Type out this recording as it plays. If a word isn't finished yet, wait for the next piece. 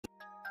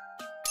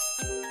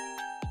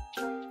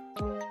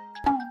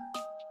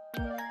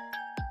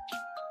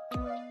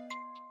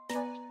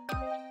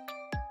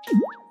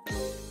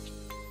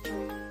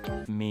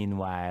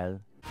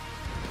Meanwhile.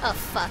 Oh,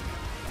 fuck.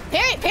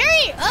 Parry!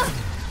 Parry! Oh!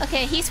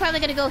 Okay, he's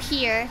probably gonna go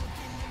here.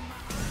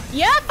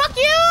 Yeah, fuck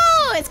you!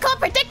 It's called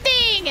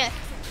predicting!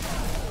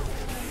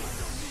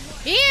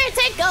 Here,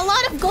 take a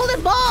lot of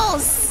golden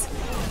balls!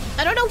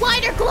 I don't know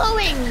why they're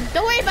glowing.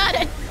 Don't worry about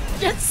it.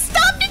 Just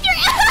stop in your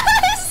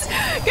ass!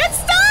 Get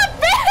stopped,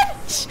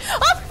 bitch!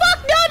 Oh, fuck,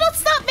 no, don't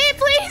stop me,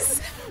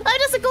 please! I'm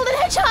just a golden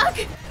hedgehog.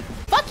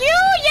 Fuck you,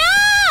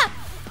 yeah!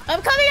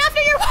 I'm coming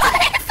after your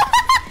wife!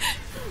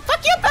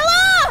 Fuck you,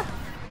 Bella!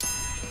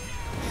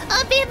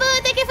 Oh,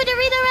 Biboo, thank you for the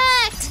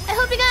redirect! I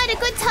hope you got a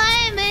good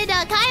time with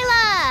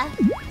Kyla!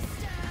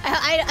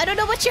 I don't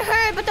know what you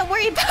heard, but don't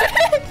worry about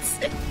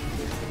it!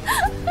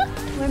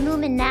 We're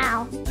moving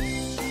now.